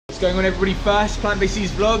going on, everybody? First plant-based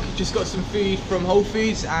Eats vlog. Just got some food from Whole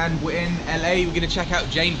Foods and we're in LA. We're gonna check out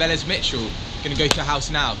Jane Velez-Mitchell. Gonna go to her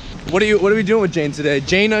house now. What are we doing with Jane today?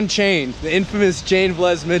 Jane Unchained, the infamous Jane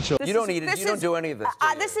Velez-Mitchell. You don't eat it. You don't do any of this.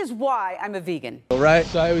 This is why I'm a vegan. All right.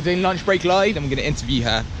 So we're doing lunch break live and we're gonna interview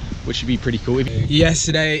her, which should be pretty cool.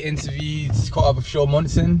 Yesterday interviewed, caught up with Sean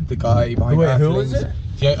Monson, the guy behind who was it?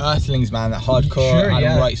 The Earthlings, man, that hardcore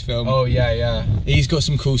animal rights film. Oh yeah. He's got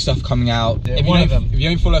some cool stuff coming out. Yeah, if you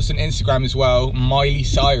don't follow us on Instagram as well, Miley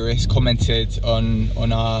Cyrus commented on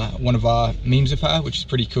one of our memes of her, which is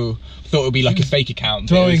pretty cool. Thought it would be like a fake account.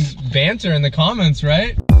 Throwing banter in the comments,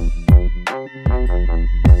 right?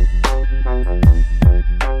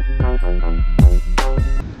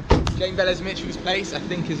 Jane Velez-Mitchell's place, I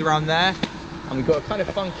think, is around there. And we've got a kind of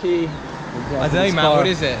funky, I don't know, man, what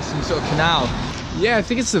is it? Some sort of canal. Yeah, I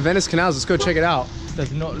think it's the Venice canals. Let's go check it out.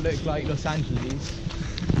 Does not look like Los Angeles.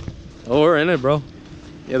 Oh, we're in it, bro.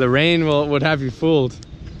 Yeah, the rain would have you fooled.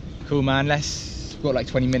 Cool, man. We've got like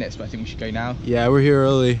 20 minutes, but I think we should go now. Yeah, we're here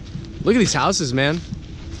early. Look at these houses, man.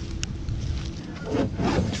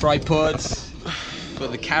 Tripods.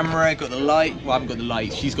 Got the camera, got the light. Well, I haven't got the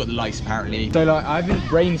light. She's got the lights, apparently. So, like, I haven't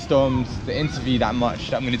brainstormed the interview that much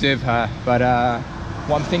that I'm going to do with her. But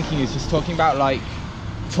what I'm thinking is just talking about, like,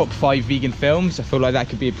 top 5 vegan films. I feel like that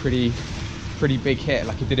could be a pretty big hit.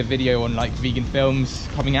 Like, I did a video on like vegan films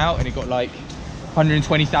coming out and it got like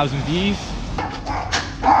 120,000 views.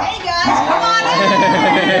 Hey guys, come on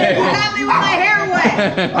in! You got me with my hair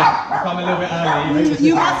wet! Come a little bit early.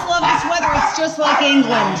 You must love this weather, it's just like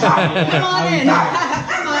England. Come on in.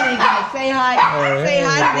 Come on in, guys. Say hi. Say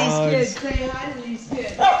hi to these kids. Say hi to these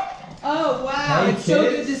kids. Oh wow, Hey, it's so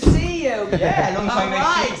good to see you. Yeah, long time no see,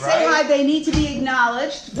 right? Say hi, they need to be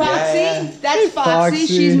acknowledged. Foxy, Yeah. that's Foxy. Foxy.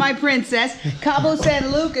 She's my princess. Cabo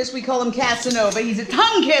San Lucas, we call him Casanova. He's a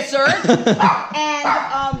tongue kisser.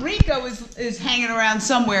 And Rico is hanging around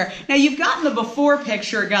somewhere. Now you've gotten the before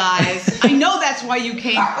picture, guys. I know that's why you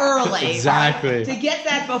came early. Exactly. To get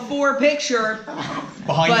that before picture.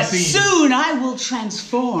 Behind the But scenes. soon I will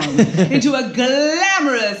transform into a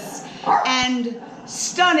glamorous and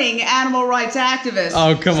stunning animal rights activist.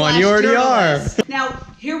 Oh, come on, you already journalist. Now,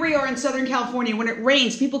 here we are in Southern California. When it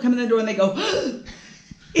rains, people come in the door and they go,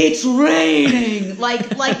 it's raining. Like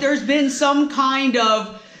there's been some kind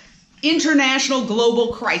of international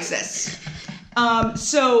global crisis.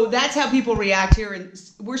 So that's how people react here, and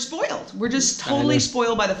we're spoiled. We're just totally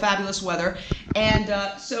spoiled by the fabulous weather. And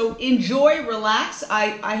so enjoy, relax.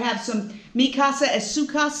 I have some mi casa es su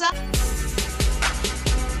casa.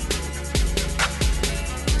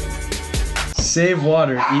 Save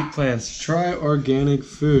water, eat plants, try organic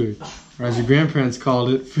food. Or as your grandparents called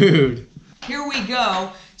it, food. Here we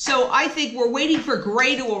go. So I think we're waiting for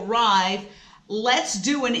Gray to arrive. Let's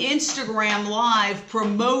do an Instagram live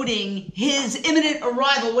promoting his imminent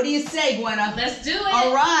arrival. What do you say, Gwenna? Let's do it.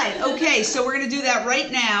 All right. Okay, so we're going to do that right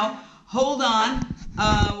now. Hold on.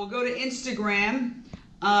 We'll go to Instagram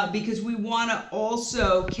because we want to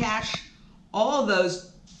also catch all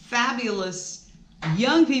those fabulous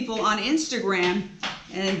young people on Instagram.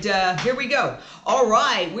 And here we go. All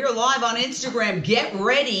right, we're live on Instagram. Get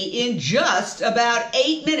ready in just about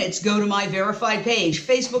 8 minutes. Go to my verified page,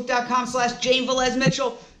 facebook.com/Jane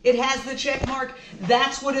Velez-Mitchell. It has the check mark.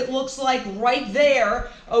 That's what it looks like right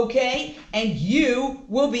there, okay? And you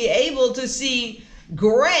will be able to see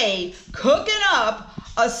Gray cooking up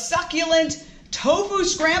a succulent tofu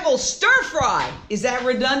scramble stir fry. Is that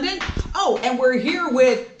redundant? Oh, and we're here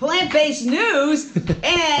with plant-based news.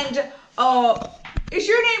 And is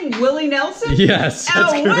your name Willie Nelson? Yes,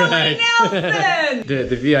 that's correct. Willie Nelson!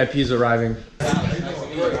 The VIP's arriving.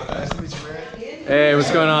 Hey,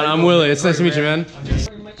 what's going on? I'm Willie. It's nice to meet you, man.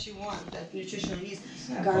 Very much you want that nutrition needs.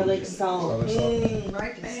 Garlic salt.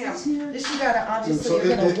 Right. This you gotta obviously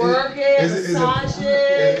you're gonna work it, massage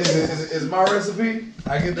it. Is my recipe?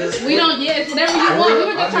 I get this. We don't, yeah, it's whatever you want. We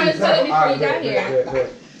were just trying to tell it before you got here.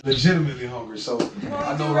 Legitimately hungry, so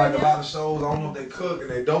I know like a lot of shows. I don't know if they cook and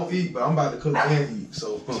they don't eat, but I'm about to cook and eat.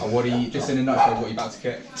 So what are you, just in a nutshell, what are you about to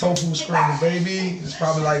cook? Tofu scramble, baby. It's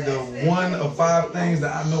probably like the 1 of 5 things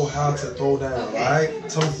that I know how to throw down. Right?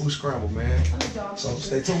 Tofu scramble, man. So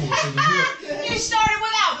stay tuned. You started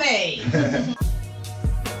without me.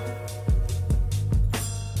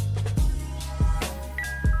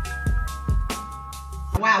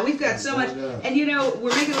 Wow, we've got so much, and you know,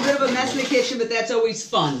 we're making a bit of a mess in the kitchen, but that's always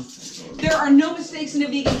fun. There are no mistakes in a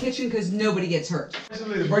vegan kitchen because nobody gets hurt.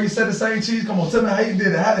 Bro, you said the same cheese. Come on, tell me how you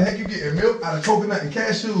did it. How the heck you getting milk out of coconut and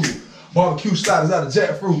cashew? Barbecue sliders out of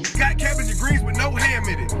jackfruit. Got cabbage and greens with no ham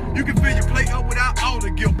in it. You can fill your plate up without all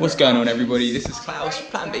the guilt. What's going on, everybody? This is Klaus,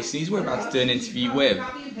 Plant-Based News. We're about to do an interview with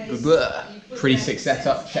Pretty sick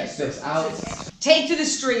setup. Check this out. Take to the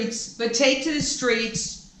streets, but take to the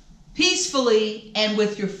streets peacefully and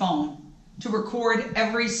with your phone to record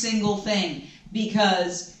every single thing.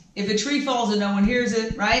 Because if a tree falls and no one hears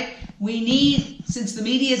it, right? We need, since the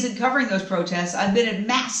media isn't covering those protests, I've been at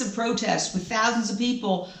massive protests with thousands of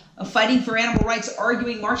people fighting for animal rights,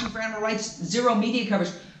 arguing, marching for animal rights, zero media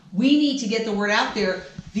coverage. We need to get the word out there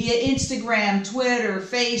via Instagram, Twitter,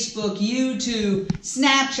 Facebook, YouTube,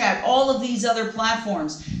 Snapchat, all of these other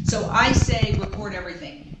platforms. So I say record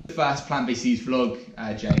everything. The first plant-based seeds vlog,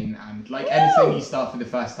 Jane, and like anything you start for the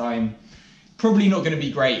first time, probably not going to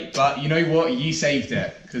be great, but you know what? You saved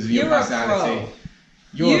it because of your personality.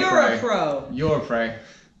 You're a pro. You're a pro.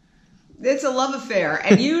 It's a love affair.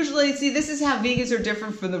 And usually, see, this is how vegans are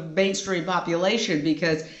different from the mainstream population,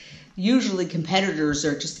 because usually competitors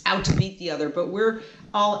are just out to beat the other, but we're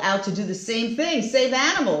all out to do the same thing, save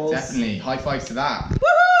animals. Definitely. High fives to that.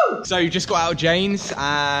 Woohoo! So just got out of Jane's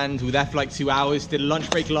and we were there for like 2 hours, did a lunch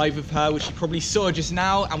break live with her, which you probably saw just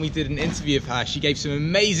now, and we did an interview of her. She gave some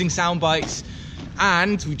amazing sound bites,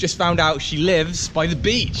 and we just found out she lives by the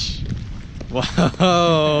beach.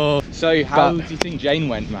 Whoa. So how do you think Jane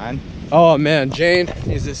went, man? Oh man, Jane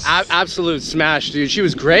Is this absolute smash, dude. She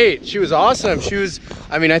was great. She was awesome. She was,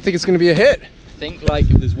 I mean, I think it's gonna be a hit. I think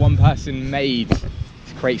like if there's one person made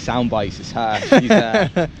to create sound bites, it's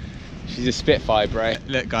her. She's a spitfire, bro.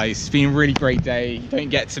 Look guys, it's been a really great day. You don't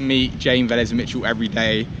get to meet Jane Velez-Mitchell every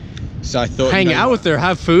day. So I thought, hang out with her,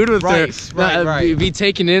 have food with her, right. be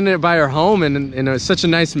taken in by her home and in such a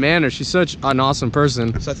nice manner. She's such an awesome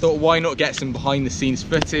person. So I thought, why not get some behind the scenes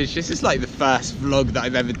footage? This is like the first vlog that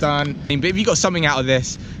I've ever done. But if you got something out of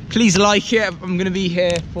this, please like it. I'm gonna be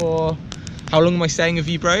here for, how long am I staying with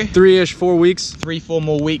you, bro? 3-ish, 4 weeks. 3-4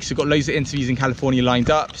 more weeks. I've got loads of interviews in California lined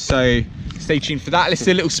up, so stay tuned for that. Let's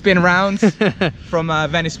do a little spin around from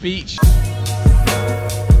Venice Beach.